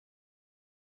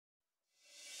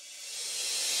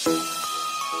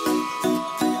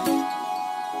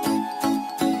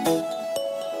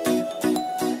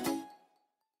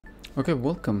Okay,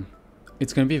 welcome.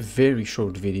 It's gonna be a very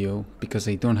short video because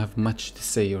I don't have much to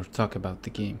say or talk about the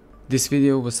game. This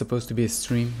video was supposed to be a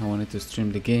stream. I wanted to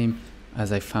stream the game.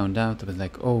 As I found out, I was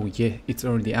like, oh yeah, it's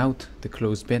already out, the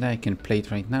closed beta, I can play it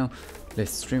right now.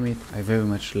 Let's stream it. I very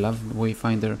much love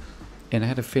Wayfinder and I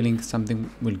had a feeling something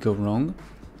will go wrong.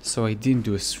 So I didn't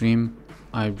do a stream,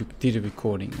 I did a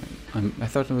recording. I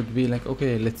thought it would be like,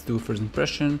 okay, let's do a first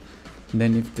impression.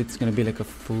 Then if it's gonna be like a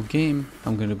full game,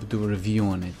 I'm gonna do a review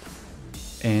on it.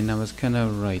 And I was kind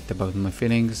of right about my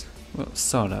feelings. Well,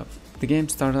 sort of. The game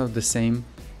started out the same.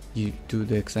 You do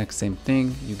the exact same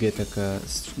thing. You get like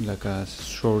a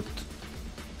short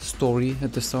story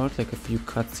at the start, like a few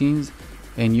cutscenes.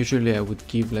 And usually I would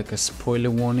give like a spoiler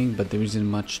warning, but there isn't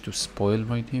much to spoil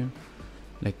right here.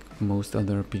 Like most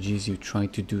other RPGs, you try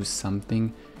to do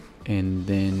something and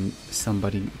then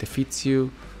somebody defeats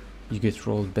you. You get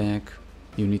rolled back.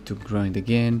 You need to grind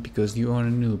again because you are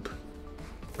a noob.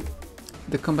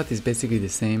 The combat is basically the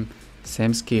same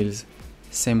skills,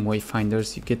 same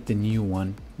wayfinders. You get the new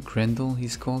one, Grendel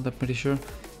he's called, I'm pretty sure.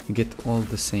 You get all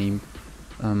the same.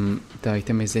 The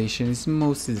itemization is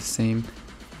mostly the same.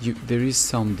 There is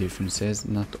some differences,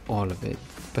 not all of it,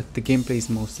 but the gameplay is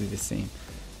mostly the same.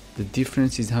 The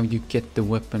difference is how you get the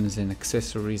weapons and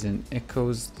accessories and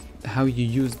echoes. How you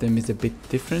use them is a bit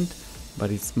different,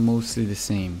 but it's mostly the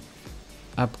same.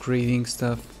 Upgrading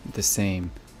stuff, the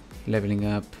same. Leveling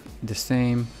up, the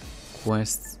same.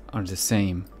 Quests are the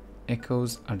same.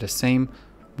 Echoes are the same,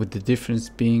 with the difference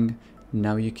being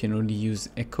now you can only use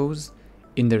echoes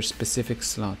in their specific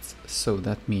slots. So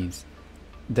that means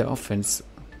the offense,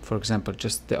 for example,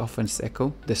 just the offense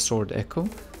echo, the sword echo,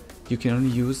 you can only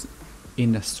use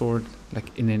in a sword,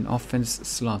 like in an offense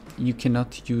slot. You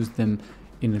cannot use them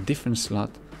in a different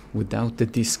slot without the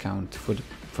discount for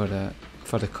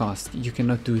the cost. You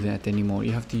cannot do that anymore.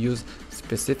 You have to use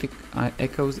specific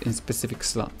echoes in specific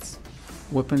slots.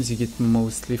 Weapons you get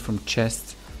mostly from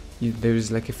chests. There is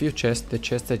like a few chests. The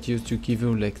chests that used to give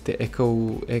you like the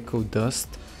echo dust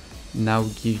now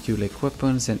give you like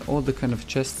weapons, and all the kind of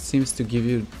chests seems to give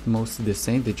you mostly the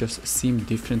same. They just seem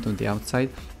different on the outside,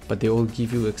 but they all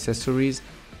give you accessories,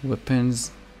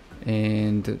 weapons,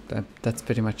 and that's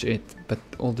pretty much it. But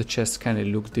all the chests kind of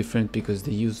look different because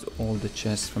they use all the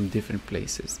chests from different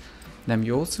places. Now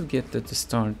you also get at the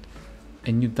start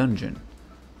a new dungeon.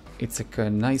 It's like a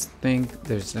nice thing.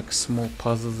 There's like small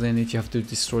puzzles in it. You have to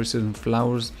destroy certain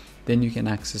flowers, then you can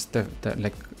access the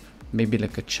like maybe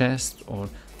like a chest, or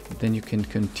then you can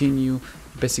continue,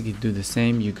 basically do the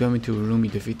same. You go into a room,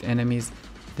 you defeat enemies,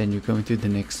 then you go into the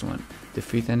next one,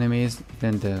 defeat enemies,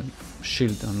 then the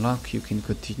shield unlock, you can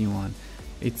continue on.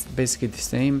 It's basically the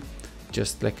same,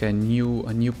 just like a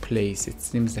new place. It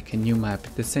seems like a new map,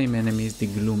 the same enemies, the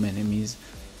gloom enemies,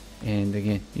 and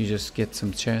again you just get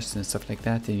some chests and stuff like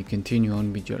that, and you continue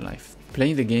on with your life.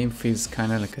 Playing the game feels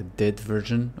kind of like a dead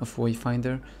version of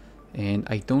Wayfinder, and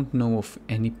I don't know of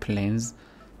any plans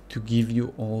to give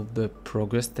you all the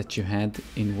progress that you had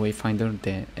in Wayfinder,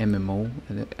 the MMO.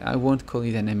 I won't call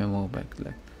it an MMO, but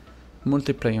like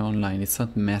multiplayer online. It's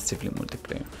not massively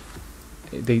multiplayer.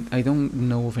 I don't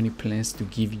know of any plans to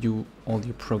give you all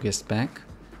your progress back,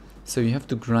 so you have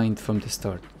to grind from the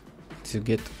start to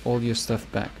get all your stuff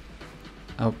back.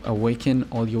 Awaken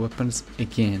all your weapons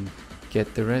again,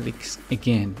 get the relics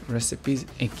again, recipes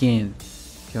again.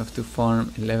 You have to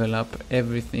farm and level up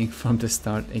everything from the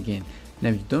start again. Now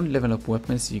you don't level up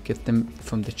weapons, you get them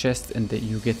from the chest, and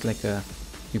you get like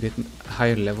you get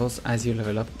higher levels. As you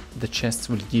level up, the chests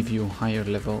will give you higher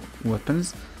level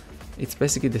weapons. It's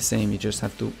basically the same, you just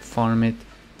have to farm it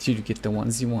till you get the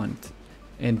ones you want,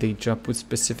 and they drop with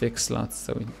specific slots.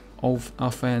 So in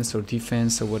offense or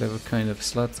defense or whatever kind of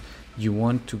slots you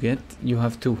want to get, you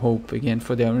have to hope again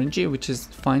for the RNG, which is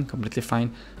fine, completely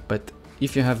fine. But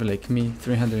if you have like me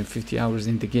 350 hours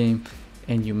in the game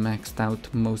and you maxed out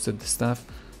most of the stuff,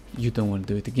 you don't want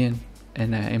to do it again,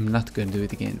 and I am not going to do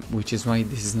it again, which is why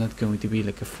this is not going to be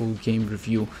like a full game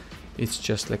review. It's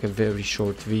just like a very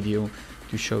short video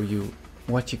to show you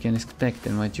what you can expect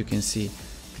and what you can see.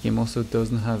 The game also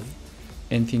doesn't have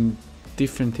anything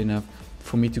different enough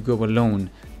for me to go alone,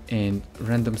 and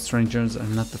random strangers are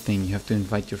not the thing. You have to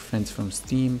invite your friends from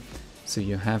Steam, so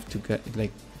you have to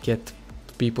get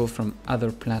people from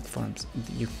other platforms.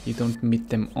 You don't meet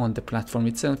them on the platform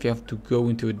itself. You have to go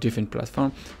into a different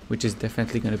platform, which is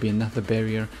definitely going to be another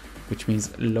barrier, which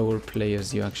means lower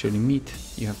players you actually meet.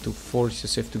 You have to force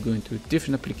yourself to go into a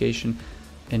different application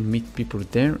and meet people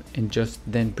there, and just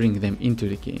then bring them into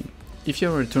the game. If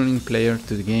you're a returning player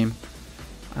to the game,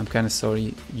 I'm kind of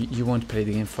sorry, you won't play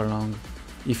the game for long.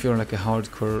 If you're like a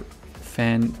hardcore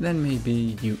fan, then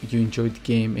maybe you enjoyed the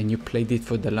game and you played it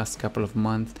for the last couple of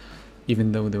months,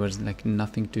 even though there was like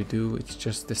nothing to do, it's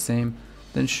just the same,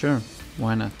 then sure,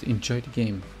 why not? Enjoy the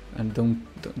game and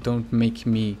don't make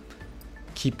me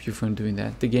keep you from doing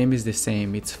that. The game is the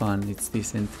same, it's fun, it's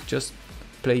decent, just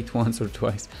play it once or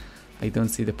twice. I don't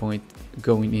see the point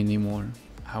going anymore.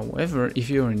 However, if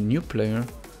you're a new player,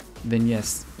 then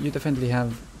yes, you definitely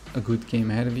have a good game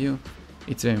ahead of you.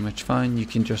 It's very much fun. You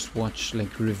can just watch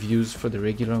like reviews for the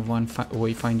regular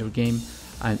Wayfinder game,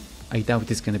 and I doubt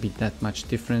it's gonna be that much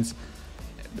difference.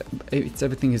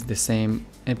 Everything is the same.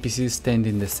 NPCs stand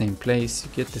in the same place.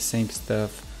 You get the same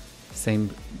stuff, same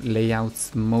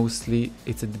layouts mostly.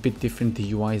 It's a bit different.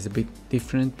 The UI is a bit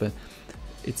different, but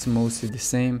it's mostly the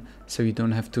same. So you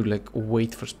don't have to like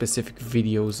wait for specific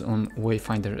videos on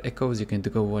Wayfinder Echos. You can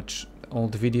go watch all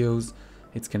the videos.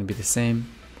 It's gonna be the same.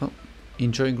 Well,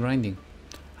 enjoy grinding.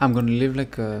 I'm gonna leave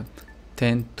like a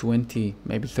 10, 20,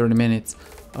 maybe 30 minutes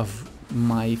of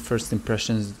my first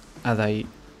impressions as I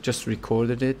just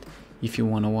recorded it. If you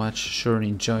want to watch, sure,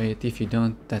 enjoy it. If you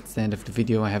don't, that's the end of the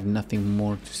video. I have nothing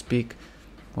more to speak.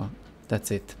 Well,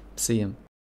 that's it. See ya.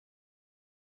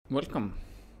 Welcome.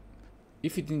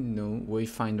 If you didn't know,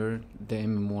 Wayfinder, the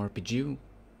MMORPG,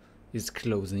 is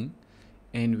closing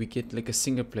and we get like a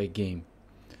single player game.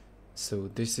 So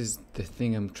this is the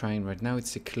thing I'm trying right now.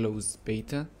 It's a closed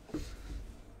beta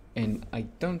and I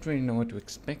don't really know what to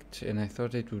expect, and I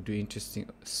thought it would be an interesting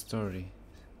story.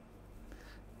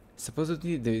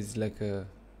 Supposedly there is like a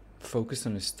focus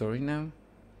on a story now.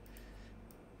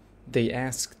 They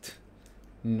asked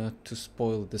not to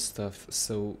spoil the stuff,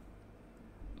 so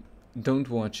don't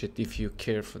watch it if you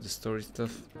care for the story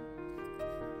stuff.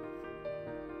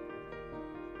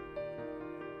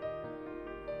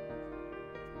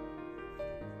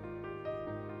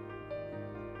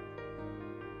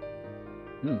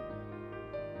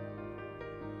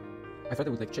 I thought it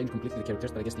would like change completely the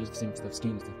characters, but I guess they used the same stuff,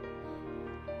 skin and stuff.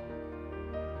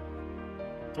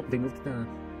 Oh, they moved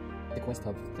the quest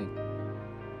hub thing.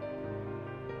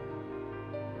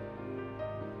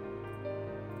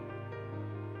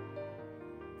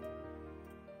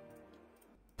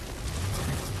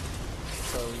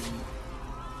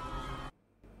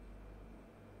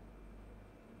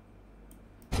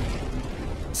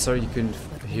 Sorry you couldn't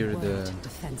hear the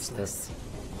stuff.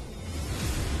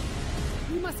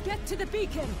 We must get to the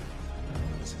beacon.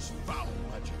 This is foul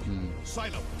magic.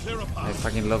 Silo, clear a path. I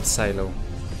fucking love Silo.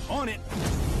 On it.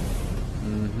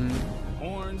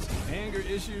 Horns, anger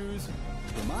issues.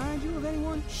 Remind you of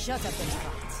anyone? Shut up and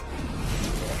fight.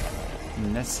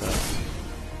 Nessa.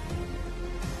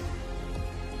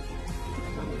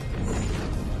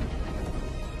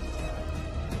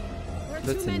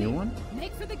 That's a new one?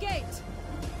 Make for the gate.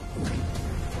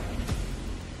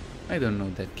 I don't know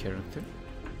that character.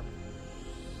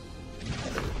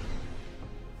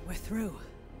 We're through.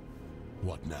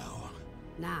 What now?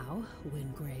 Now,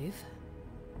 Wingrave,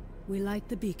 we light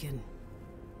the beacon.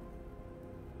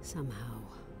 Somehow,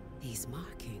 these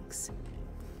markings.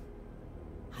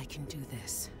 I can do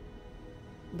this.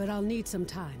 But I'll need some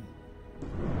time.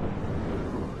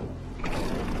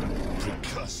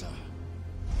 Precursor.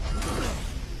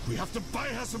 We have to buy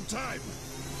her some time.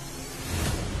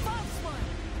 False one!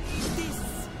 This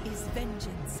is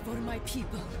vengeance for my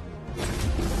people.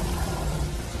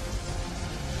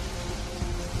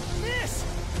 This!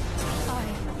 I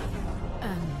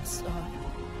am sorry.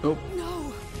 Oh,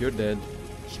 No! you're dead.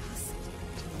 Just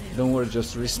Don't worry,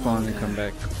 just respawn and come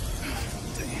back.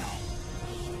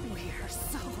 we're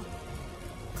so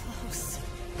close.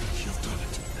 You've done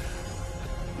it.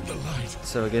 The light.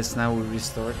 So I guess now we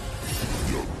restart.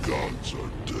 Your gods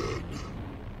are dead.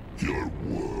 Your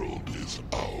world is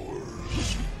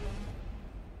ours.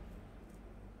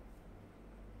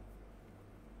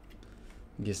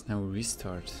 I guess now we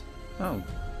restart. Oh.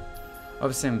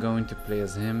 Obviously I'm going to play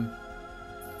as him.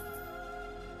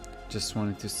 Just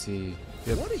wanted to see.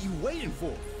 Yep, What are you waiting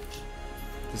for?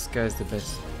 this guy's the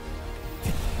best.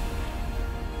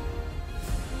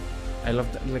 I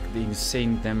love that, like the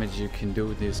insane damage you can do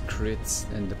with these crits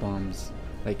and the bombs.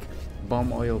 Like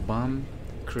bomb oil bomb,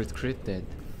 crit dead.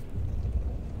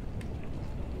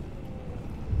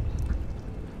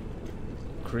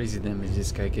 Crazy damage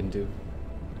this guy can do.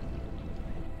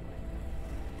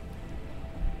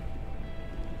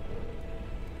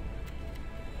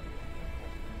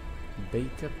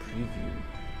 Beta preview.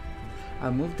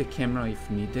 I'll move the camera if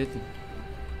needed.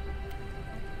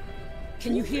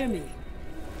 Can you hear me?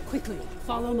 Quickly,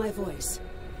 follow my voice.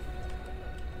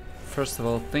 First of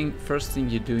all, first thing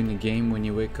you do in a game when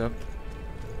you wake up,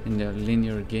 in a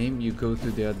linear game, you go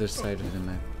to the other side of the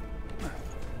map.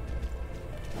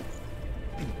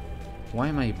 Why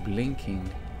am I blinking?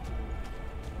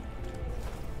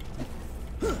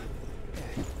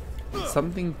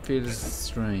 Something feels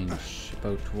strange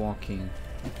about walking.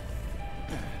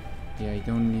 Yeah, I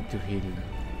don't need to heal.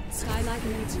 Skylight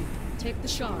needs you. Take the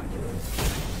shard.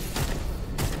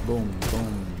 Boom,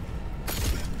 boom.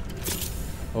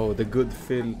 Oh, the good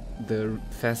fill, the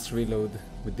fast reload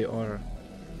with the aura.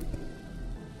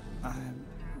 I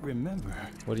remember.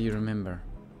 What do you remember?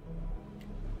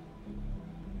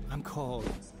 I'm called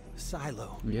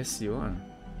Silo. Yes, you are.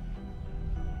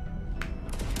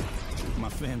 My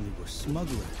family were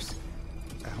smugglers,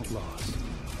 outlaws.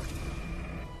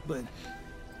 But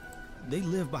they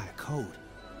lived by a code,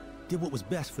 did what was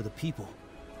best for the people.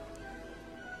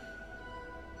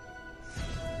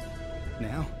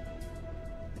 Now,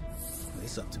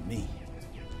 it's up to me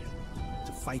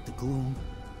to fight the gloom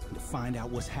and to find out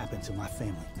what's happened to my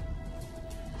family.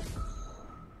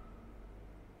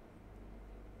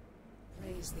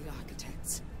 Praise the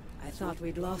architects. I thought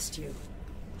we'd lost you.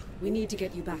 We need to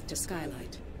get you back to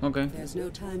Skylight. Okay. There's no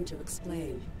time to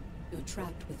explain. You're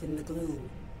trapped within the gloom.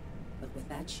 But with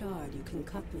that shard, you can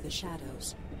cut through the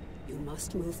shadows. You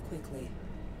must move quickly.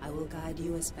 I will guide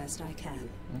you as best I can.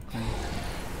 Okay.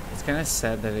 It's kind of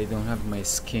sad that I don't have my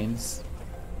skins.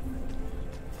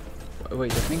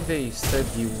 Wait, I think they said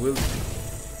you will.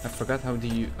 I forgot how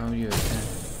you attack.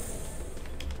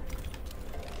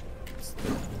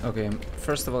 Okay,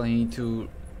 first of all, I need to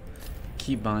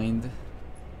key bind.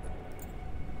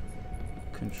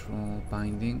 Control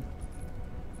binding.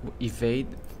 Evade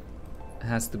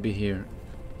has to be here.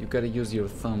 You gotta use your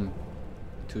thumb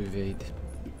to evade.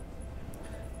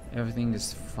 Everything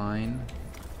is fine.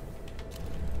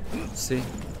 See?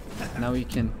 Now you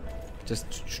can just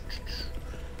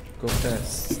go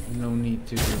fast. No need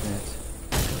to do that.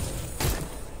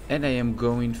 And I am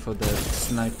going for the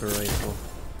sniper rifle.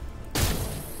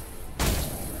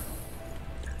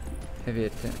 Heavy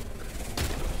attack.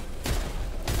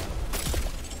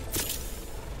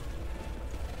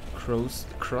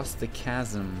 Cross the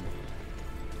chasm.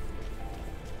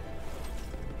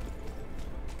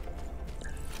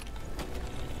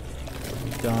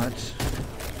 Dodge.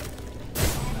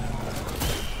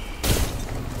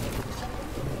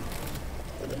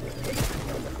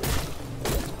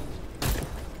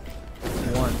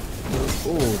 One.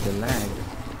 Oh, the lag.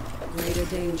 Greater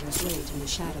dangers wait in the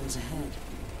shadows ahead.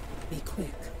 Be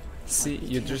quick. See,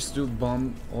 you just do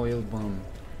bomb, oil bomb.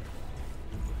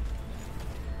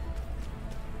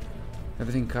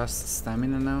 Everything costs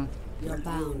stamina now? You're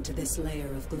bound to this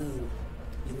layer of gloom.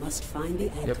 You must find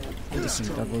the anchor Yep, and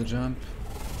destroy double it. jump.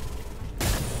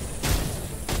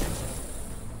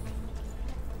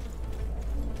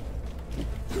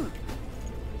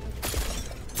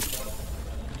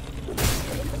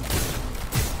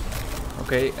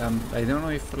 Okay, I don't know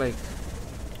if like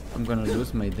I'm gonna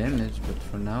lose my damage, but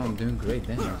for now I'm doing great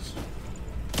damage.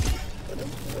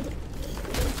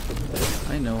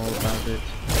 I know all about it.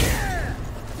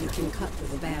 You can cut through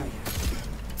the barrier.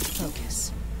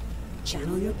 Focus.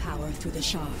 Channel your power through the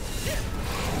shard.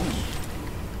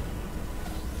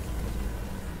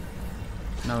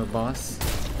 Now a boss.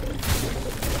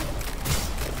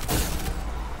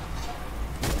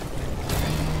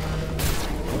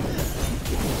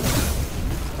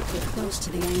 Get close to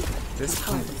the anchor. This the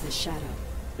heart of the shadow.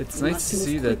 It's You nice must to move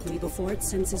see that. quickly before it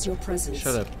senses your presence.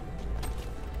 Shut up.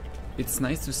 It's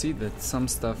nice to see that some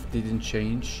stuff didn't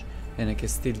change and I can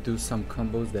still do some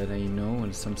combos that I know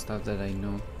and some stuff that I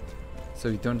know. So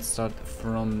you don't start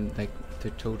from like the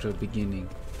total beginning.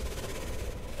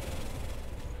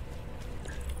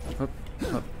 Hop,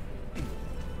 hop.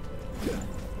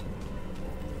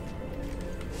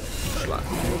 Schlag.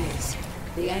 There it is.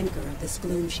 The anchor of this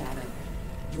gloom shadow.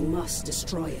 You must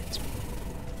destroy it.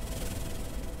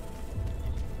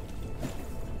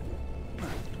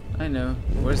 I know.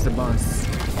 Where's the boss?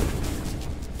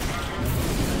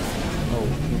 Oh,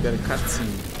 you got a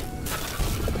cutscene.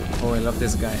 Oh, I love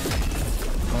this guy.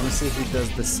 I wanna see if he does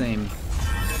the same.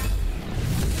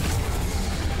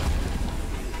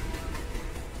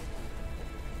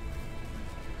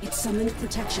 It summoned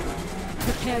protection.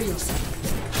 Prepare yourself.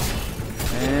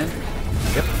 And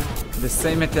yep, the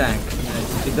same attack.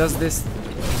 It does this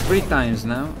 3 times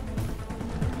now.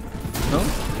 No?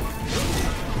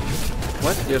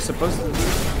 What? You're supposed to do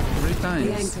 3 The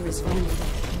times. anchor is vulnerable.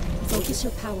 Focus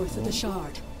your power through the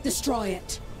shard. Destroy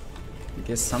it. I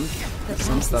guess some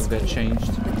path stuff is got clear,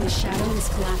 changed. But the shadow is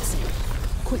collapsing.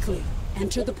 Quickly,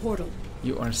 enter the portal.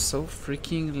 You are so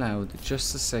freaking loud.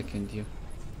 Just a second, you.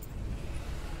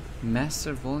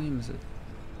 Master volume is it?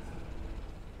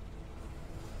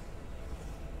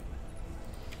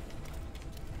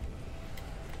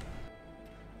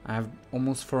 I have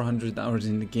almost 400 hours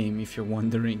in the game, if you're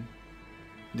wondering.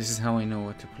 This is how I know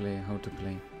what to play, how to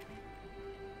play.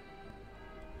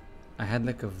 I had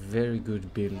like a very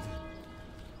good build.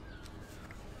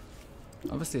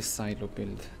 Obviously a silo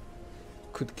build.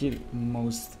 Could kill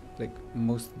most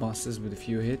bosses with a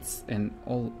few hits and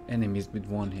all enemies with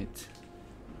one hit.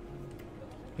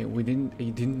 Yeah,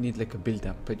 it didn't need like a build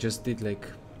up. I just did like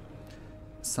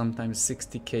sometimes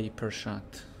 60k per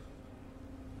shot.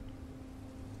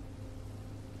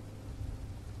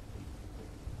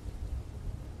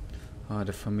 Oh,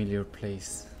 the familiar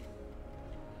place.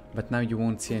 But now you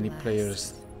won't see any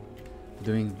players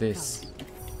doing this.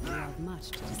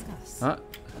 Ah!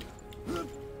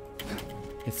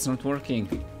 It's not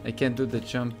working. I can't do the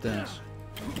jump dash.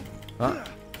 Ah!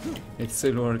 It's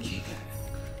still working.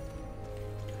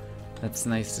 That's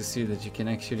nice to see that you can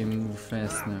actually move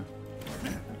fast now.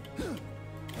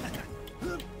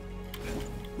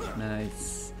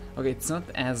 Nice. Okay, it's not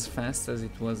as fast as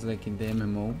it was like in the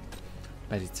MMO,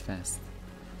 but it's fast.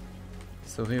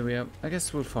 So here we are. I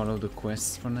guess we'll follow the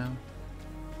quests for now.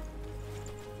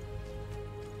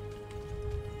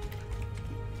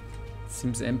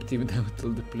 Seems empty without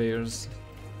all the players.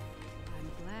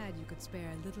 I'm glad you could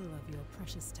spare a little of your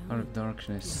precious time. Out of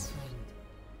darkness.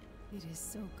 It is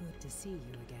so good to see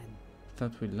you again.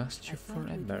 Thought we lost you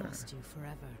forever. Lost you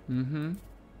forever. Mm-hmm.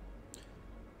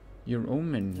 Your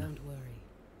omen. Don't worry.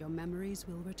 Your memories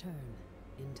will return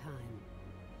in time.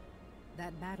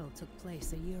 That battle took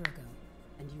place a year ago,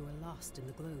 and you were lost in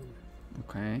the gloom.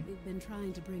 Okay. We've been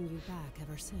trying to bring you back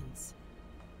ever since.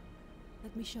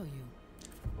 Let me show you.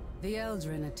 The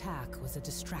Eldrin attack was a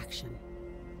distraction.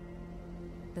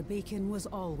 The beacon was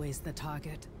always the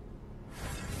target.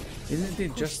 Isn't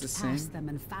it just the same? Past them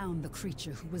and found the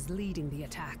creature who was leading the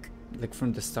attack. Like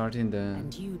from the start in the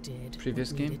and you did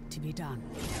previous what game? Needed to be done.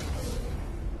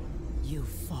 You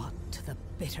fought to the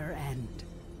bitter end.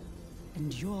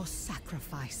 And your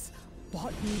sacrifice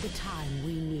bought me the time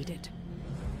we needed.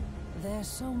 There's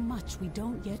so much we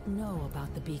don't yet know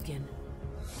about the beacon.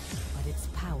 But its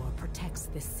power protects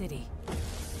this city.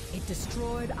 It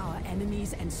destroyed our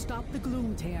enemies and stopped the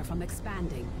gloom tear from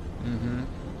expanding. Mm-hmm.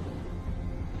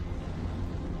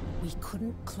 We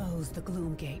couldn't close the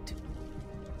gloom gate.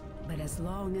 But as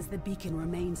long as the beacon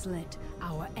remains lit,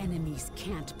 our enemies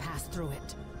can't pass through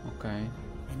it. Okay.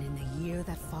 And in the year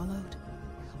that followed,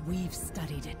 we've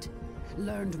studied it,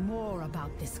 learned more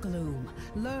about this gloom,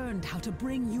 learned how to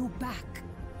bring you back.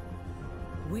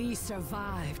 We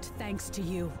survived thanks to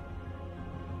you.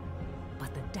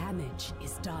 But the damage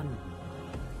is done.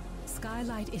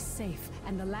 Skylight is safe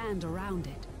and the land around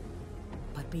it.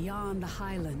 But beyond the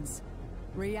highlands,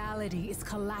 reality is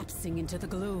collapsing into the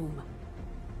gloom.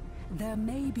 There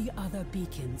may be other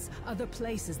beacons, other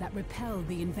places that repel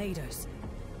the invaders.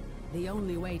 The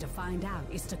only way to find out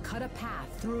is to cut a path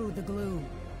through the gloom.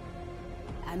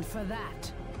 And for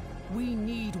that, we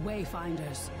need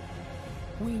Wayfinders.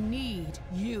 We need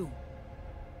you.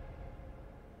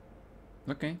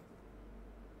 Okay.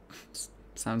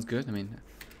 Sounds good. I mean,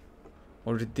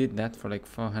 already did that for like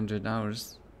 400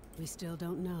 hours. We still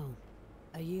don't know.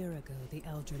 A year ago, the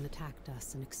Eldrin attacked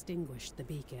us and extinguished the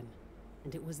beacon.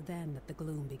 And it was then that the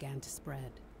gloom began to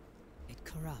spread. It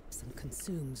corrupts and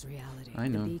consumes reality. I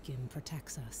know. The beacon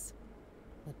protects us.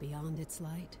 But beyond its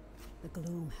light, the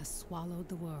gloom has swallowed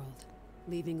the world,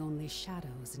 leaving only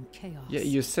shadows and chaos. Yeah,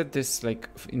 you said this like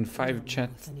in 5 chat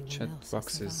else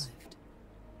boxes. Survived.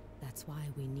 That's why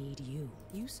we need you.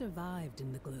 You survived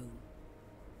in the gloom.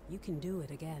 You can do it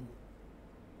again.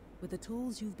 With the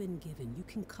tools you've been given, you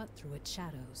can cut through its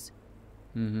shadows.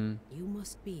 Mm-hmm. You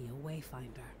must be a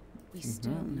Wayfinder. We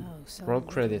still know so Roll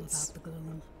little credits. about the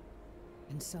gloom.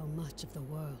 And so much of the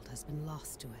world has been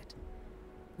lost to it.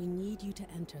 We need you to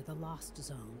enter the lost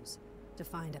zones, to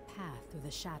find a path through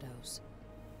the shadows.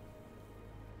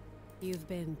 You've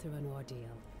been through an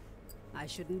ordeal. I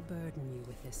shouldn't burden you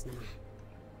with this now.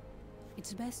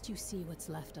 It's best you see what's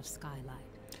left of Skylight.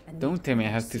 And Don't tell me I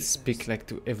have to seekers. speak like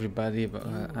to everybody, but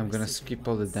I'm gonna skip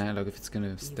all the dialogue if it's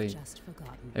gonna stay. Just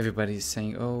forgotten. Everybody's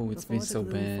saying, oh, it's Before been so the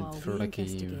gloom bad fall, for we like a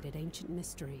year. investigated ancient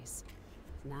mysteries.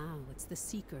 Now it's the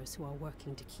Seekers who are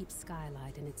working to keep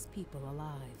Skylight and its people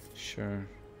alive. Sure.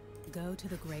 Go to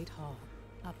the Great Hall,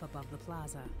 up above the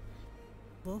plaza.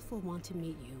 Wolf will want to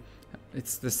meet you.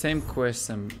 It's the same quest.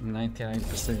 I'm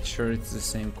 99% sure it's the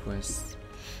same quest.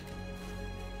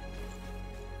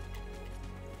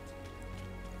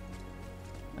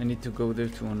 I need to go there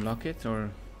to unlock it, or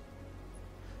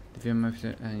the VM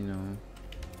I know.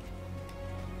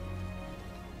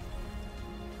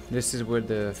 This is where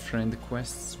the friend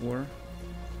quests were,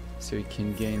 so you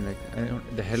can gain like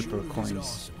the helper Sure, coins.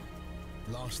 awesome.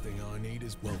 Last thing I need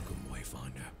is welcome,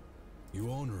 Wayfinder. You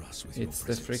honor us with It's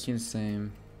your the presence. freaking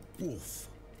same. Wolf.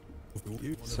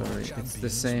 Sorry, it's the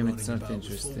same, it's not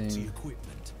interesting.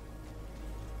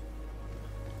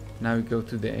 Now we go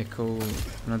to the Echo,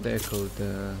 not the Echo,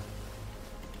 the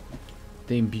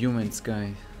imbuements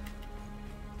guy.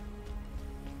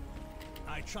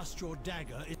 I trust your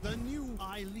dagger. The new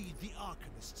I lead the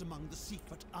Arcanists among the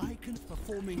secret. I can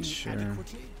performing Sure.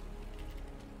 adequately.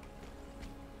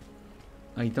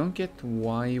 I don't get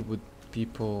why would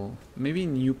people, maybe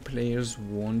new players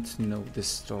won't know the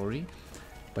story,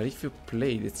 but if you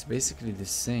played, it's basically the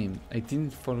same. I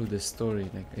didn't follow the story,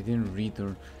 like I didn't read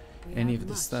or any of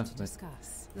the stuff, but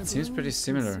it seems pretty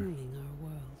similar. Our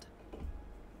world.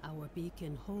 Our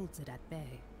beacon holds it at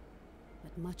bay,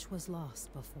 but much was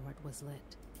lost before it was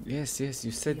lit. Yes, yes,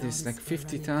 you said this like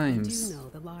 50 I times. do know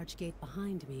the large gate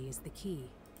behind me is the key.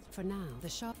 For now, the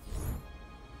shop.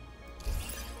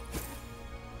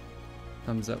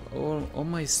 Thumbs up. All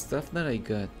my stuff that I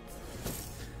got.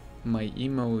 My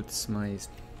emotes, my...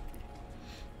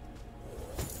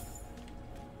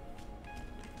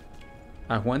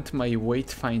 I want my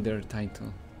Wayfinder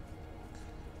title.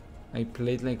 I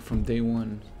played like from day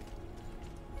one.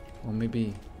 Or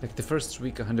maybe like the first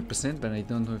week 100%, but I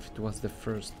don't know if it was the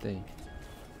first day.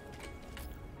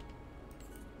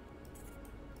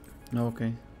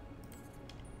 Okay.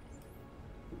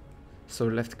 So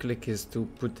left click is to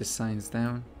put the signs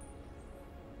down.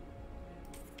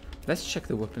 Let's check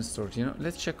the weapon store, you know,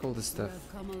 let's check all the stuff.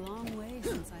 I've come a long way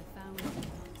since I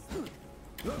found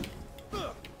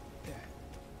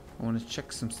I want to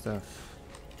check some stuff.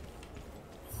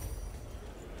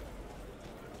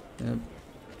 Yep.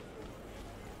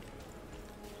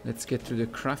 Let's get to the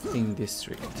crafting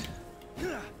district.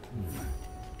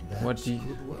 What do you...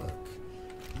 Good work.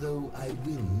 Though I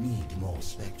will need more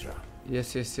spectra.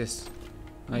 Yes, yes, yes.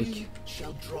 We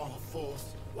shall draw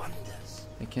forth wonders.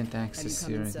 I can't access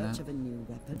here right now. of a new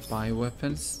weapon? Buy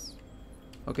weapons.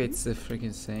 Okay, it's the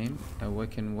freaking same.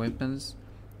 Awaken weapons.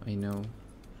 I know.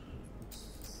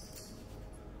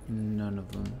 None of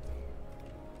them.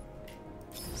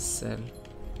 Sell.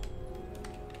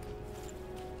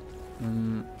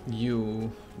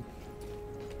 You.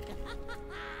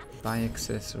 Buy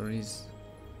accessories.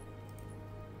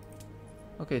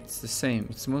 Okay, it's the same.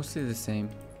 It's mostly the same.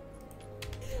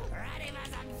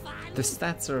 The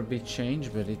stats are a bit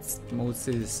changed, but it's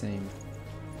mostly the same.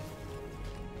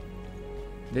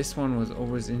 This one was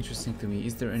always interesting to me.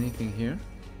 Is there anything here?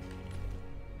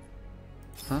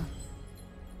 Huh?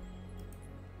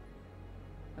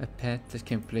 A pet that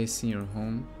can place in your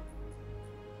home.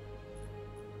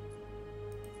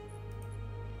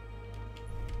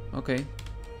 Okay.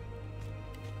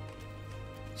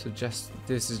 So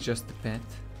this is just the pet.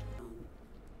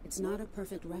 It's not a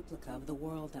perfect replica of the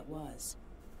world that was.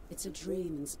 It's a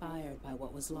dream inspired by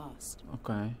what was lost.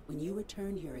 Okay. When you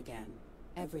return here again,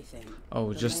 everything.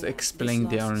 Oh, the just layout, explain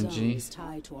this the lost RNG. zone is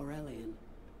tied to Aurelian,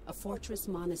 a fortress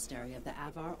monastery of the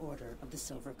Avar Order of the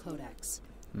Silver Codex.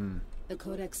 The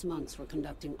Codex monks were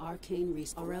conducting arcane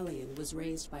research. Aurelian was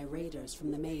raised by raiders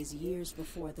from the maze years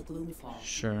before the Gloomfall.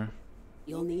 Sure.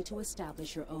 You'll need to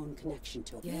establish your own connection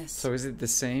to it. Yes. So is it the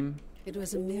same? It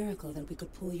was a miracle that we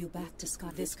could pull you back to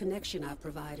Sky. This connection I've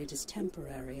provided is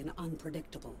temporary and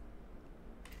unpredictable.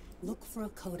 Look for a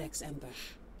Codex Ember.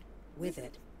 With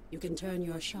it, you can turn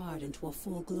your shard into a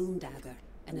full gloom dagger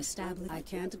and establish. I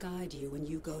can't guide you when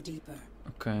you go deeper.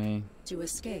 Okay. To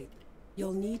escape,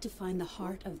 you'll need to find the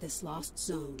heart of this lost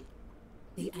zone,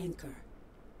 the anchor,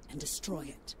 and destroy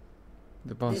it.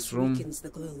 The boss This room. weakens the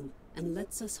gloom and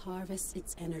lets us harvest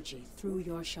its energy through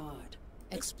your shard.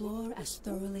 Explore as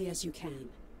thoroughly as you can.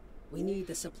 We need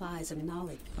the supplies and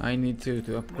knowledge. I need to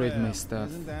upgrade my Well, stuff.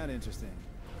 Isn't that interesting?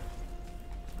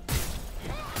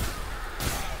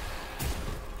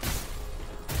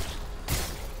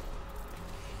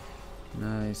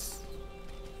 Nice.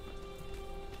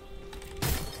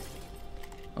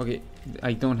 Okay,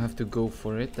 I don't have to go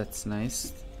for it. That's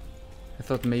nice. I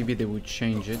thought maybe they would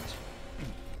change it.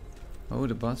 Oh,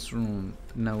 the boss room.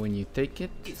 Now when you take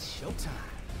it... It's showtime.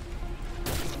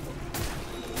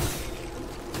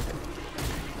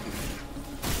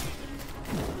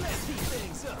 Let's heat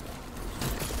things up.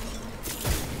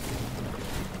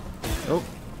 Oh!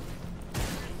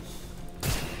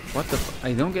 What the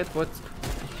I don't get what...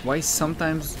 Why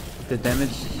sometimes the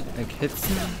damage like hits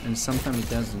me and sometimes it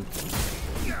doesn't.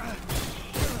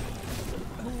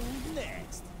 Who's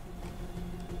next?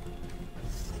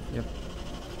 Yep.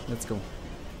 Let's go.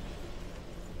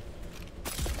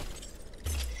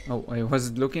 Oh, I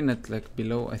was looking at like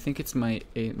below. I think it's my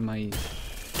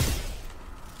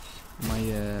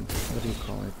what do you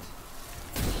call it?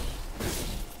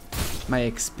 My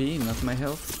XP, not my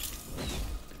health.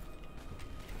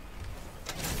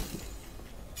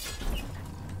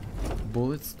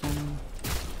 Bullet stone.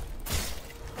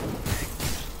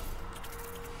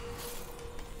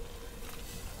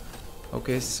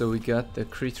 Okay, so we got the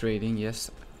crit rating, yes.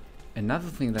 Another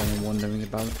thing that I'm wondering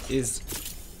about is,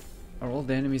 are all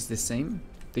the enemies the same?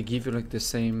 They give you like the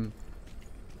same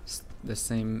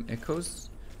echoes?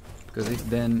 Because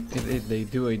if they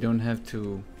do, I don't have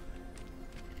to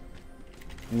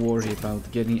worry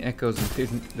about getting echoes until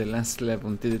the last level,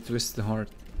 until the Twisted Heart.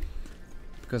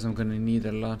 Because I'm gonna need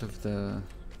a lot of the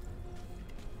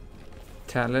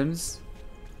talons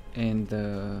and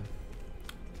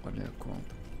what are they called?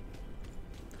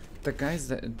 The guys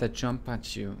that jump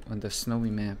at you on the snowy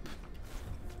map.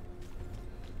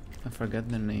 I forgot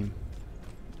the name.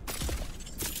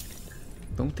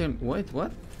 Don't tell me. Wait,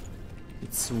 what?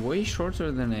 It's way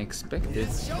shorter than I expected.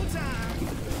 It's showtime!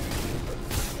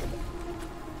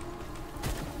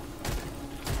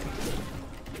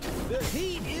 The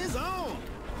heat is on!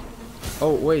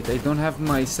 Oh wait, I don't have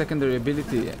my secondary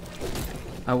ability.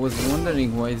 I was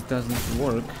wondering why it doesn't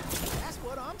work. That's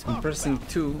what I'm talking I'm pressing about.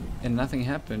 2 and nothing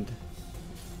happened.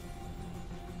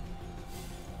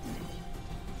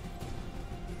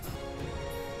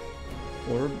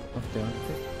 Orb of the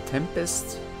Arctic.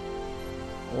 Tempest?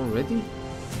 Already?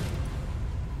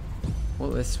 Well,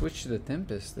 let's switch to the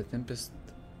Tempest. The Tempest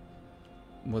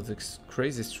was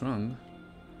crazy strong.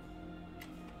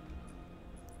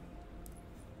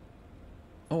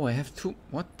 Oh, I have 2.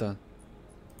 What the?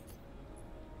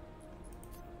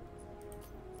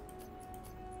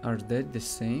 Are they the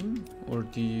same? Or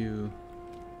do you...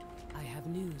 I have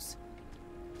news.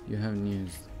 You have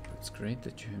news. That's great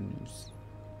that you have news.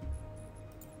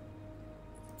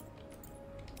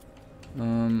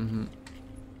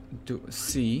 Do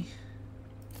C.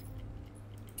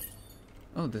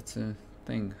 Oh, that's a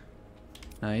thing.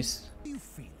 Nice. How are you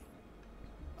feeling?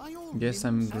 Are your Yes,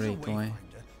 I'm limbs- as a great. Why?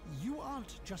 Wayfinder, you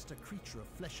aren't just a creature of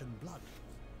flesh and blood.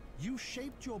 You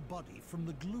shaped your body from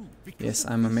the glue. Because Yes,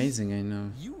 of I'm this, amazing, I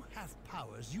know. You have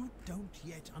powers you don't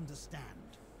yet understand.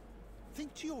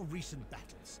 Think to your recent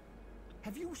battles.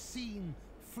 Have you seen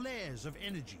flares of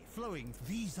energy flowing?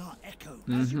 These are echoes.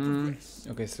 As you progress,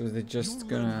 Okay, so they're just you'll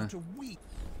learn how gonna... to weave.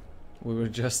 We were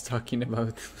just talking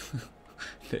about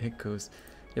the echoes.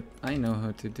 Yep, I know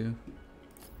how to do.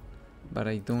 But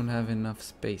I don't have enough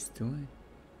space, do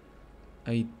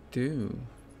I? I do.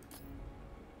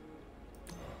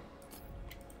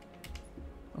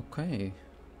 Okay.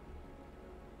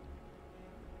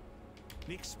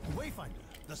 Wayfinder,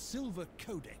 the Silver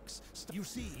Codex. You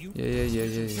see, you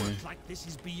Yeah. work like this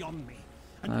is beyond me.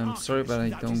 An I'm sorry, but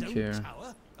I archivist without his don't own care.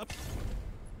 tower,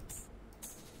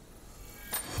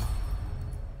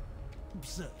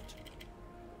 absurd.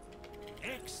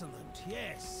 Excellent,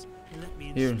 yes. Let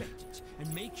me Here. inspect it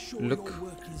and make sure Look. your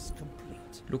work is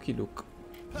complete. Looky look.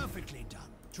 Perfectly done.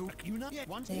 To unite yet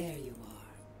once. There you are.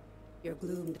 You're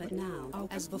gloomed, but now,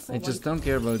 as before. I just don't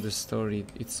care about the story.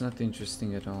 It's not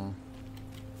interesting at all.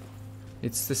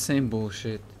 It's the same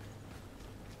bullshit.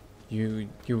 You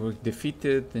were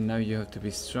defeated and now you have to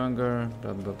be stronger,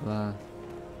 blah blah blah.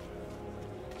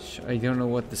 I don't know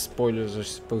what the spoilers are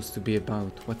supposed to be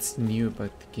about. What's new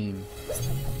about the game?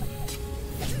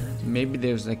 Maybe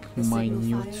there's like The signal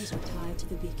minute fires are tied to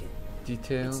the beacon. It's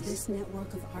details. this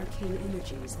network of arcane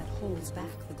energies that holds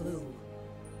back the gloom.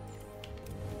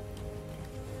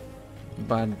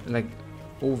 But like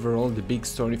overall the big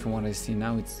story from what I see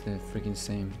now, it's the freaking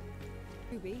same.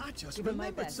 Ruby, I just give her my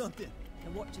remembered best. something.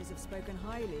 The Watchers have spoken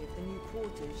highly of the new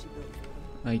quarters she built for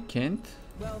them. I can't?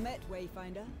 Well met,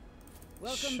 Wayfinder.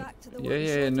 Welcome back to the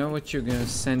Yeah, I know what you're gonna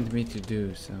send me to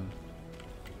do, so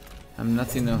I'm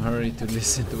not in a hurry to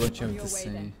listen to what you On have to your way say.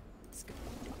 then.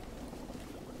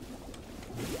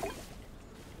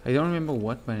 I don't remember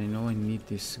what, but I know I need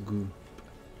this goo.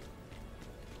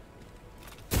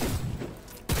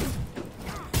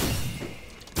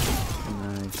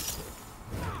 Nice.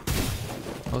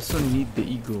 Also need the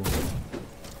eagle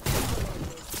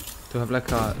to have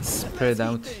like a spread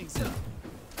out.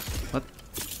 What?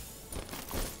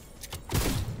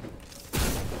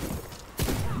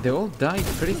 They all died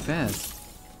pretty fast.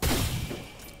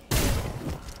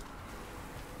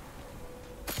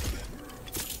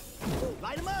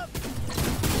 Light 'em up.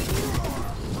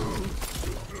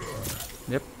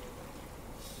 Yep.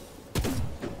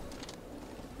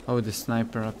 Oh, the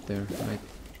sniper up there, right.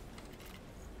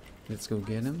 Let's go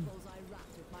get him.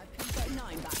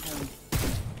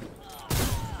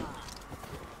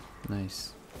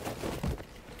 Nice.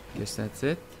 Guess that's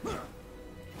it.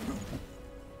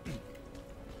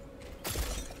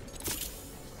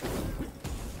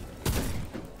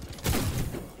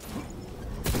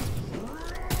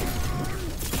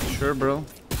 Sure, bro.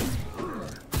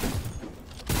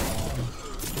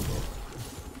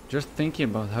 Just thinking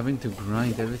about having to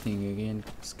grind everything again,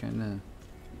 it's kinda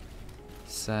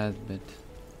sad, but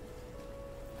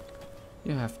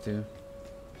you have to.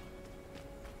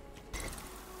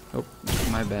 Oh,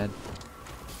 my bad.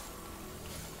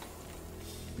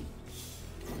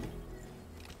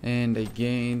 And I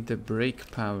gained the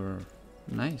brake power.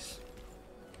 Nice.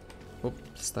 Oh,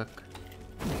 stuck.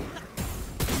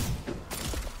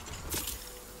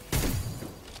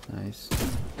 Nice.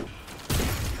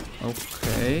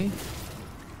 Okay.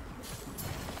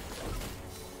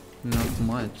 Not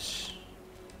much.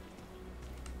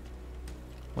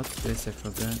 What's this? I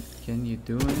forgot. Can you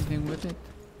do anything with it?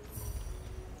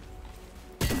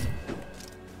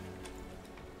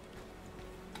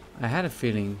 I had a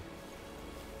feeling.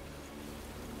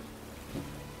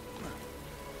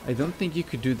 I don't think you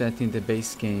could do that in the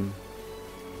base game.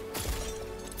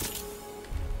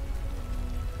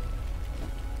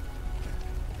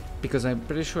 Because I'm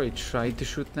pretty sure I tried to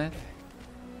shoot that,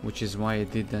 which is why I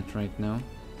did that right now.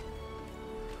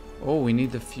 Oh, we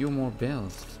need a few more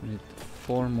bells. We need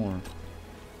 4 more.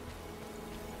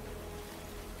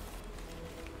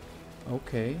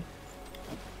 Okay.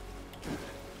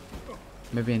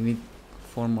 Maybe I need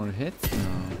 4 more hits?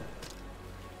 No.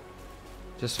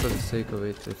 Just for the sake of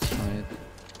it, let's try it.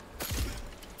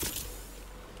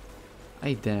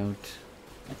 I doubt.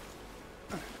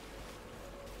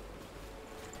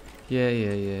 Yeah,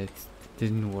 it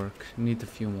didn't work. Need a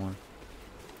few more.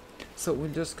 So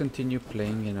we'll just continue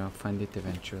playing and I'll find it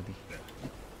eventually.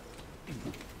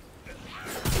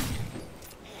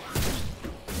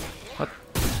 What?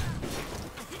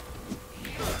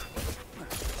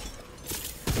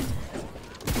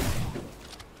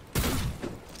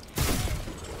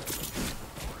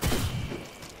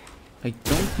 I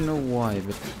don't know why,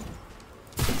 but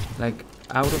like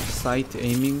out of sight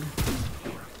aiming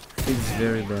feels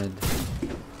very bad.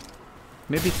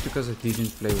 Maybe it's because I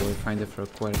didn't play Wayfinder for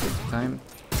quite a bit of time.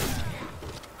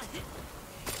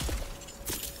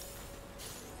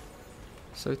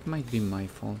 So it might be my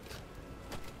fault.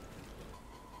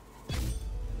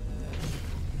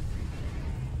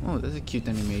 Oh, that's a cute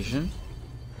animation.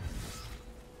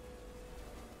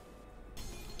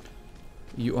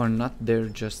 You are not there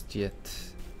just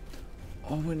yet.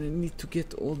 Oh, and I need to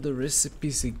get all the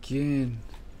recipes again.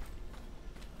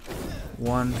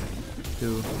 1,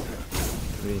 2,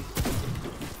 3.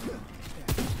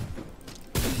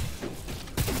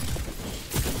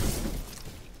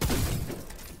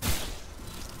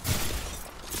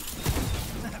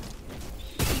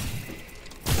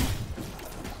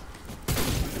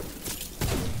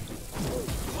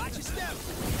 Watch your step.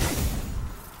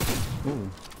 Ooh.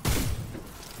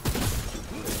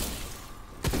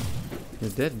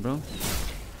 You're dead, bro.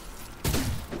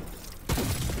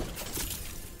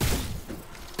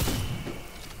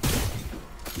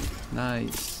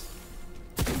 Nice.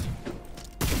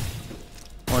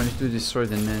 Oh, I need to destroy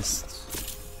the nest.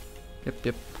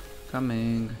 Yep,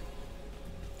 coming.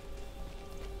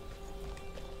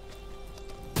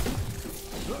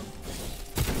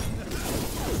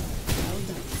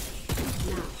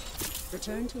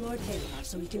 Return to Lord Halar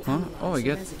so we can Huh? Oh, I analyze the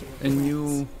get residue of a the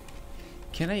new... rats.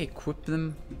 Can I equip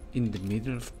them in the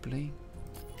middle of play?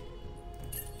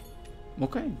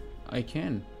 Okay, I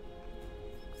can.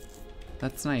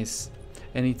 That's nice.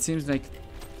 And it seems like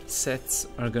sets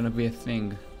are gonna be a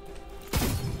thing.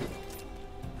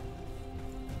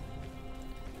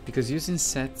 Because using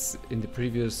sets in the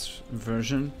previous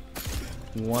version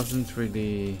wasn't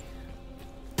really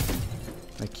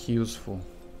like useful.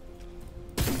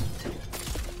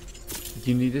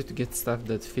 You needed to get stuff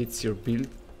that fits your build,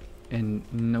 and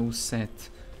no set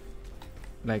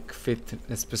like fit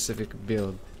a specific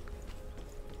build.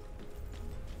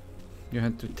 You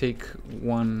had to take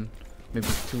 1, maybe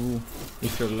 2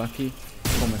 if you're lucky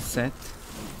from a set.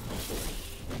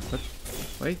 What?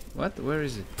 Wait, what? Where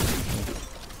is it?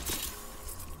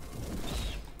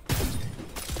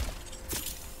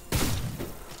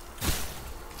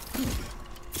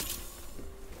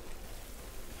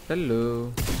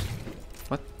 Hello.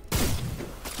 What?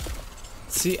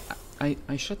 See,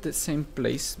 I shot the same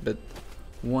place, but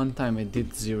one time I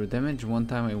did 0 damage, one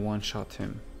time I one-shot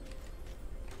him.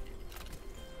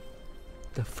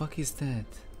 The fuck is that?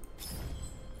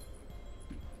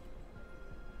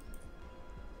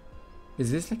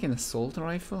 Is this like an assault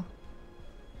rifle?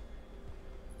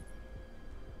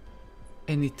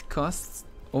 And it costs...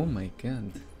 Oh my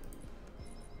god.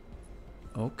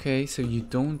 Okay, so you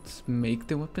don't make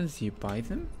the weapons, you buy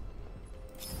them?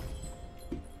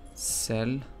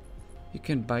 Sell. You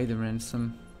can buy the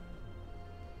ransom.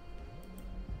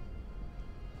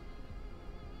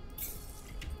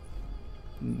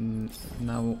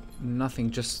 Now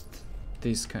nothing, just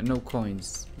this kind. No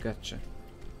coins. Gotcha.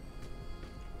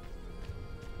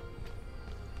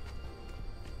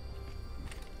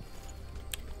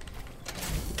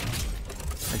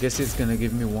 I guess it's gonna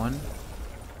give me one.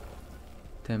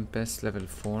 Tempest level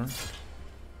 4.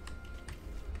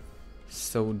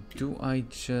 So do I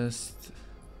just...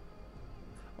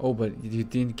 Oh, but you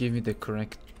didn't give me the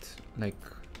correct like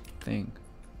thing.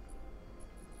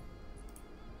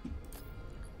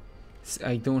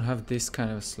 I don't have this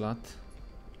kind of slot.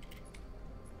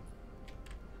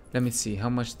 Let me see, how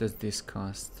much does this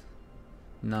cost?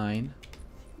 9.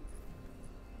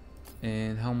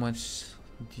 And how much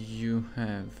do you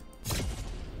have?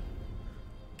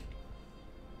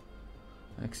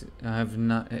 Actually, I have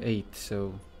not 8,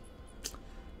 so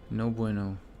no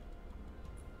bueno.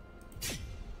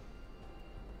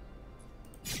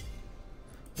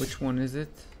 Which one is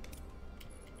it?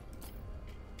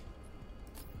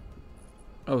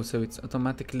 Oh, so it's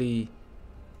automatically...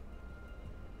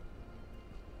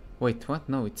 Wait, what?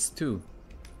 No, it's 2.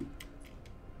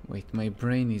 Wait, my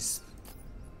brain is...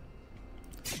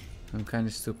 I'm kind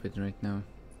of stupid right now.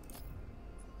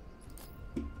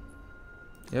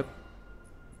 Yep.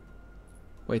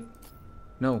 Wait.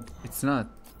 No, it's not.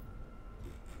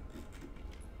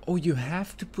 Oh, you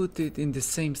have to put it in the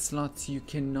same slots. You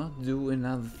cannot do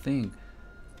another thing.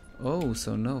 Oh,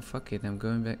 so no, fuck it. I'm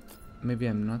going back. Maybe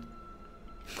I'm not.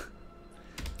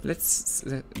 Let's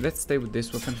stay with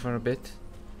this weapon for a bit.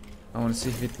 I want to see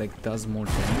if it like does more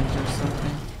damage or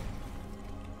something.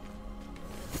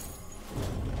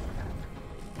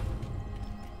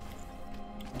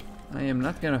 I am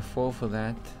not gonna fall for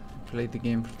that. I played the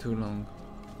game for too long.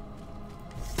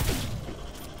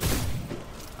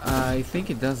 I think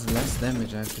it does less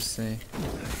damage, I have to say.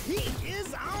 He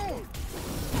is on.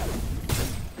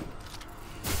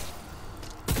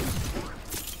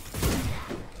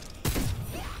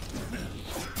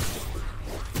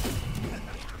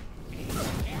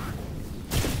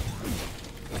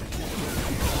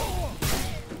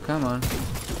 Come on.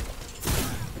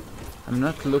 I'm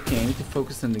not looking, I need to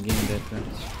focus on the game better.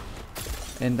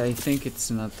 And I think it's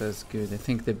not as good. I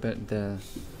think the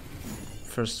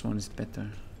first one is better.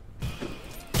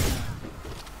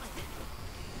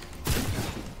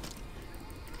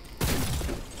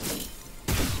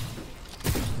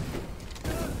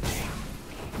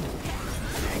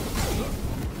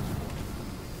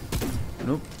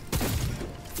 Nope.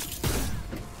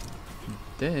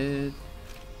 Dead.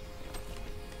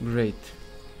 Great.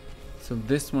 So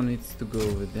this one needs to go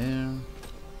over there.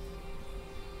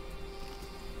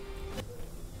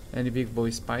 Any big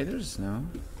boy spiders? No.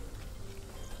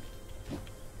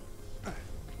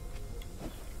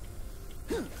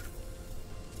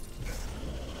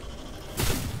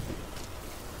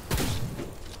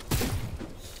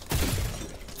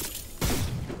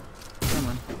 Come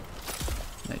on.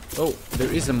 Oh,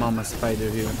 there is a mama spider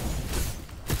here.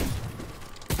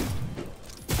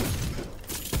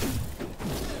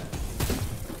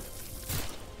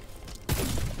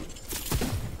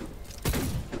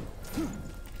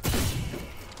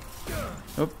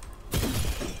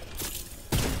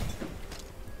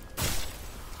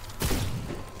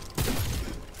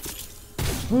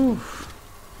 Whew.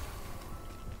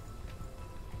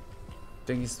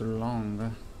 Thing is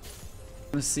long.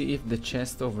 Let's see if the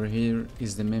chest over here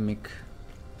is the mimic.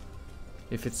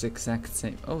 If it's exact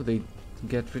same. Oh, they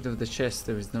get rid of the chest.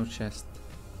 There is no chest.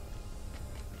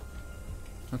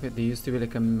 Okay, there used to be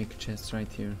like a mimic chest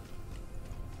right here.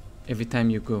 Every time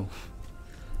you go.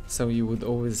 So you would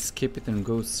always skip it and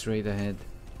go straight ahead.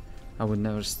 I would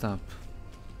never stop.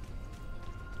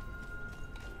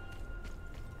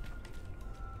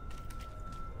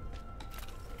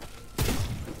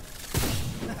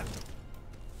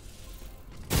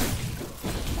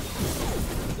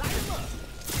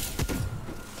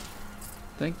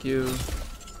 Thank you.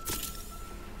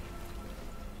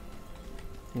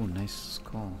 Oh, nice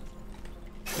skull.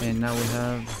 And now we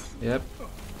have... Yep.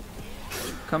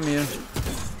 Come here.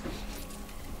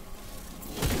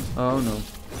 Oh no.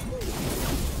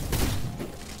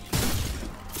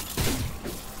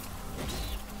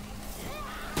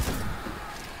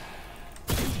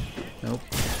 Nope.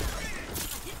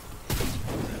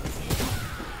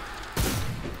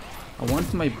 I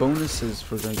want my bonuses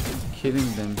for like killing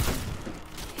them.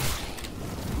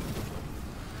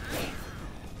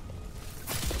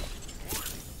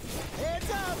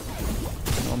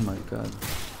 Oh my god.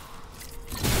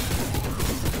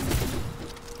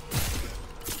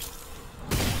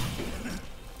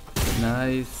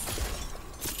 Nice.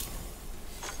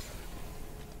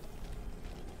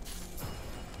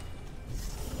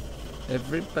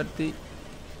 Everybody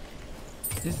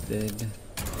is dead.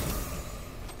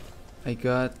 I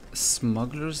got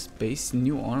Smuggler's Base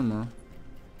new armor.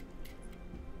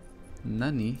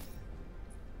 Nani?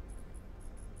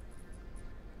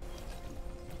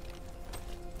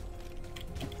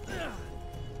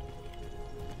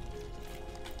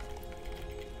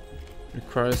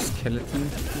 Requires skeleton.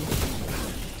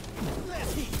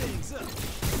 Let's heat things up.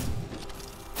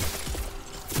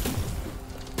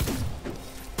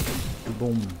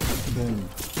 Boom, boom,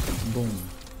 boom.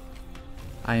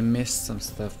 I missed some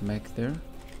stuff back there.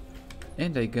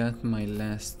 And I got my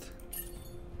last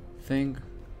thing,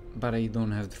 but I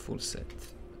don't have the full set.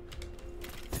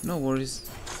 No worries.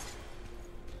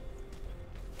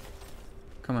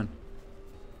 Come on.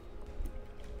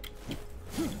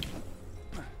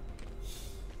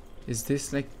 Is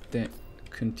this like the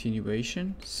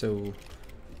continuation? So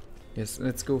yes,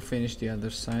 let's go finish the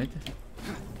other side.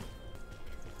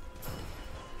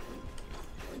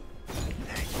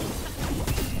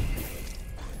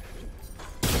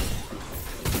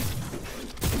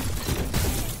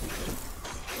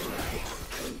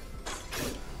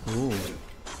 Ooh.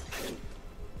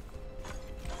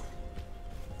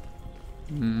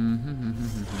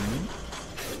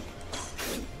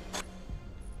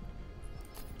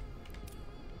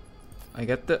 I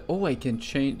got the... Oh, I can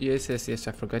change... Yes, yes, yes,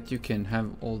 I forgot you can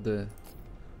have all the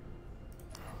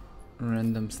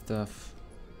random stuff.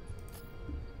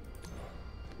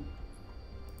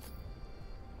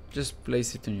 Just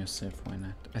place it on yourself, why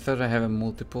not? I thought I have a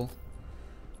multiple,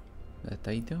 but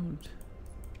I don't.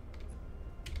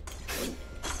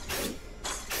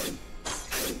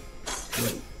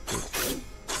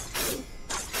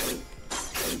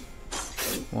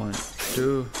 One,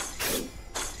 two.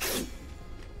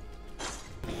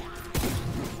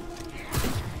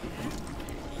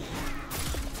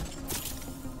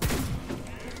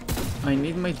 I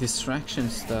need my distraction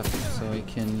stuff so I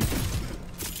can...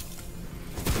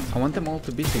 I want them all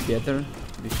to be together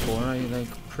before I like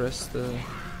press the...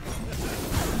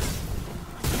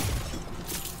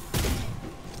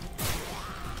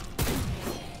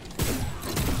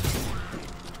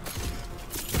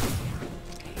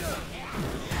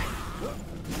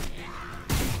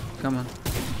 Come on.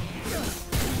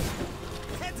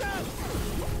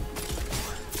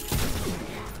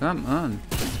 Come on.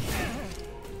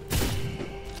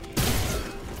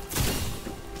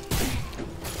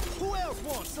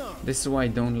 This is why I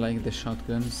don't like the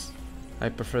shotguns. I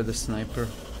prefer the sniper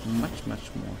much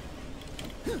more.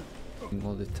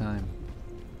 All the time.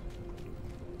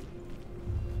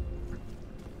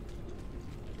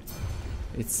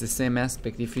 It's the same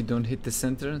aspect. If you don't hit the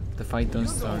center, the fight don't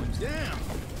start.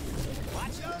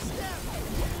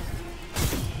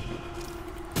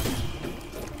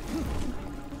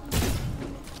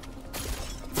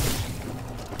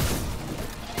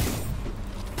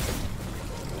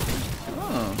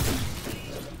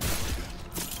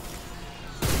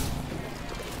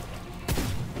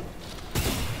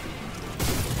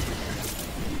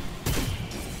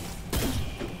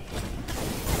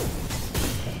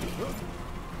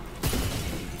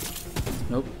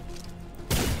 Nope.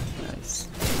 Nice.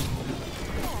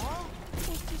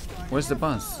 Where's the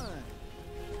boss?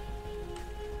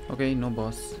 Okay, no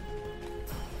boss.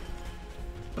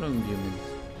 What do you mean?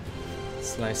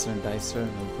 Slicer and dicer,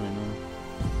 no bueno.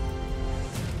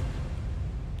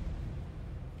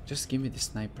 Just give me the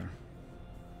sniper.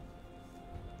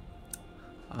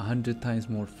 100 times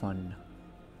more fun.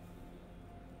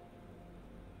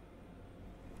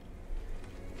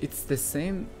 It's the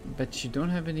same, but you don't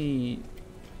have any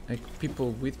like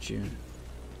people with you,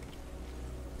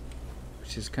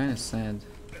 which is kind of sad.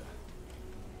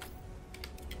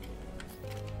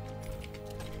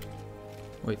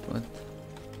 Wait, what?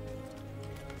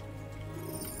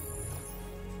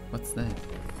 What's that?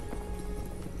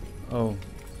 Oh,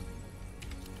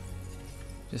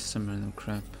 just some random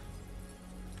crap.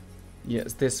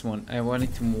 Yes, this one. I want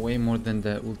it way more than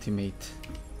the ultimate.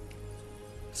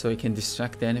 So you can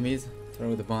distract the enemies,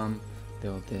 throw the bomb,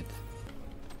 they're all dead.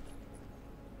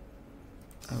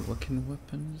 Awaken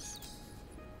weapons.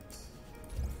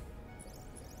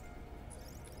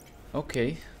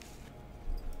 Okay.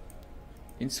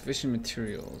 Insufficient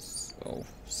materials. Oh,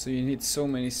 so you need so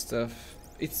many stuff.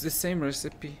 It's the same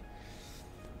recipe.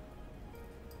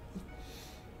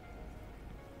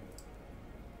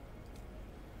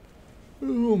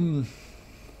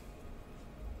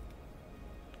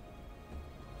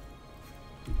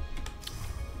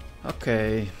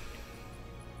 Okay.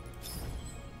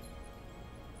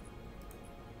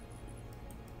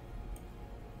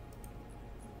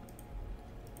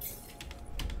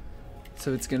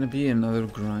 So it's gonna be another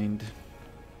grind.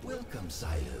 Welcome,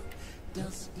 Silo.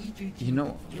 You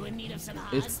know,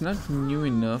 it's not new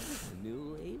enough.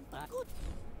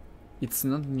 It's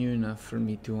not new enough for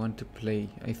me to want to play.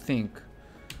 I think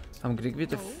I'm gonna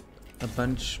give it a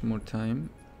bunch more time,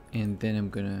 and then I'm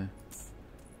gonna,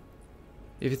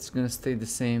 if it's gonna stay the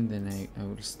same, then I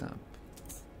will stop.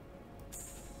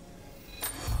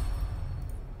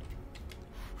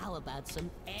 How about some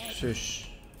eggs? Shush.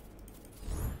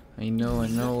 I know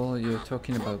what you're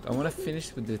talking about. I wanna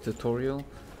finish with the tutorial,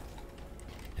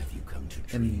 Have you come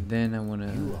to and then I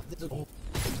wanna,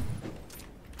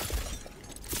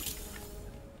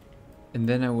 and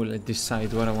then I will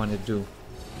decide what I wanna do.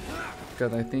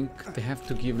 Because I think they have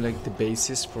to give like the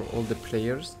basis for all the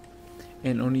players,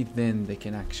 and only then they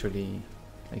can actually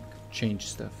like change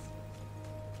stuff.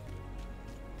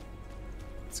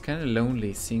 It's kind of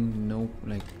lonely seeing no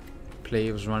like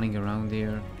players running around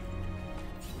here.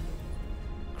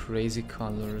 Crazy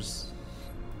colors.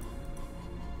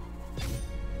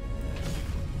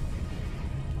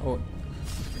 Oh,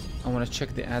 I want to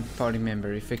check the add party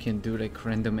member if I can do like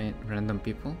random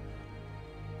people.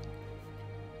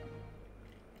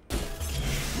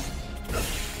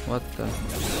 What the?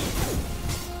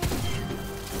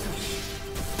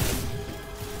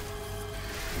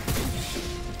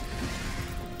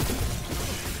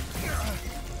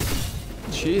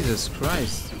 Jesus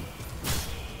Christ.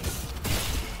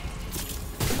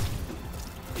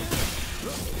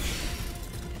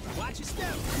 Watch your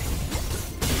step.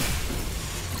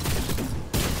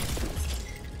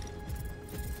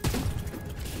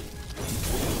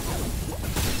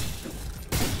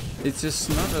 It's just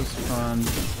not as fun.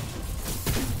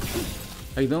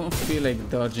 I don't feel like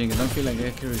dodging, I don't feel like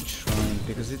accurate shrine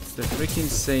because it's the freaking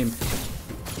same.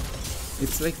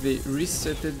 It's like they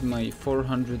resetted my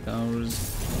 400 hours,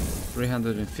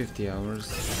 350 hours.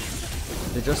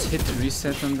 They just hit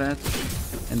reset on that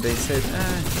and they said,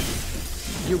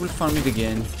 you will farm it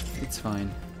again, it's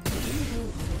fine.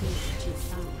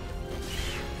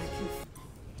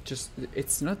 Just,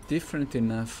 it's not different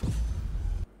enough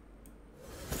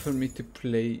for me to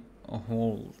play a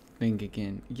whole thing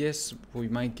again. Yes, we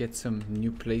might get some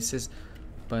new places,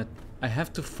 but I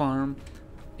have to farm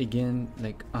again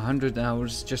like 100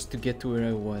 hours just to get to where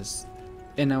I was,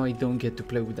 and now I don't get to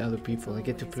play with other people. I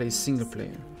get to play single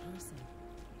player.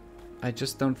 I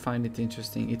just don't find it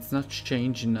interesting. It's not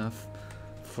changed enough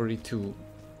for it to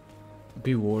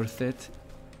be worth it.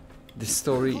 The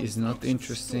story is not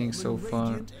interesting so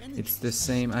far. It's the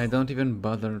same. I don't even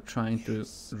bother trying to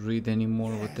read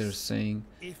anymore what they're saying.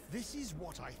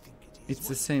 It's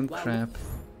the same crap.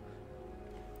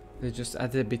 They just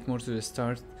added a bit more to the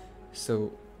start,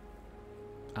 so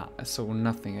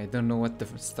nothing. I don't know what the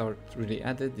start really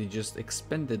added. They just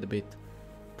expanded a bit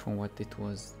from what it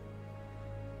was.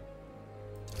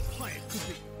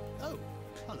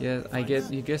 Yeah,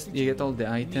 you get all the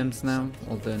items now,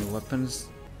 all the weapons.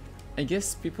 I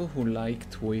guess people who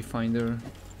liked Wayfinder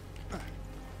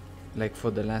like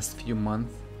for the last few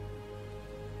months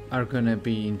are gonna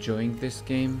be enjoying this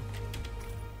game.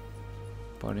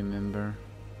 But remember,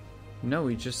 no,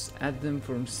 we just add them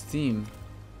from Steam.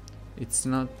 It's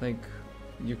not like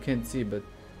you can't see, but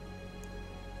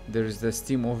there's the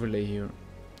Steam overlay here.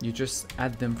 You just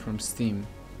add them from Steam.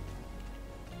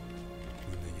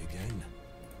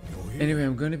 Anyway,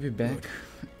 I'm gonna be back.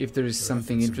 If there is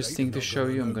something interesting to show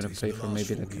you, I'm gonna play for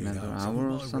maybe like another hour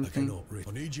or something.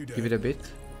 Give it a bit.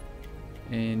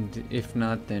 And if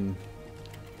not, then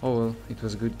oh well, it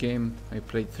was a good game. I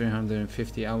played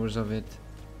 350 hours of it.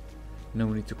 No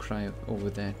need to cry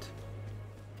over that.